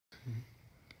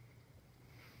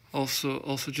Also,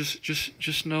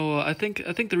 just know. I think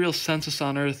the real census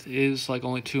on Earth is like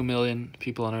only 2 million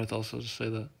people on Earth. Also, just say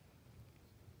that.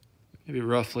 Maybe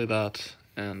roughly that,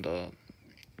 and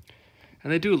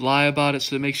they do lie about it,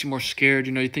 so it makes you more scared.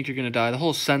 You think you're gonna die. The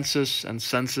whole census and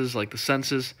senses, like the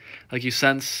senses, like you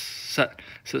sense that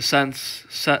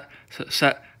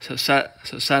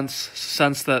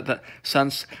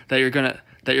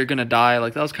you're gonna die.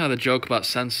 Like that was kind of the joke about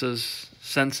senses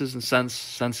and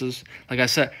senses. Like I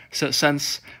said,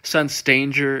 sense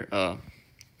danger.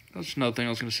 That's another thing I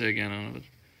was gonna say again. I don't know,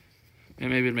 but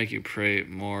maybe it'd make you pray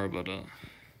more, but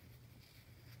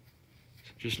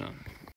just know.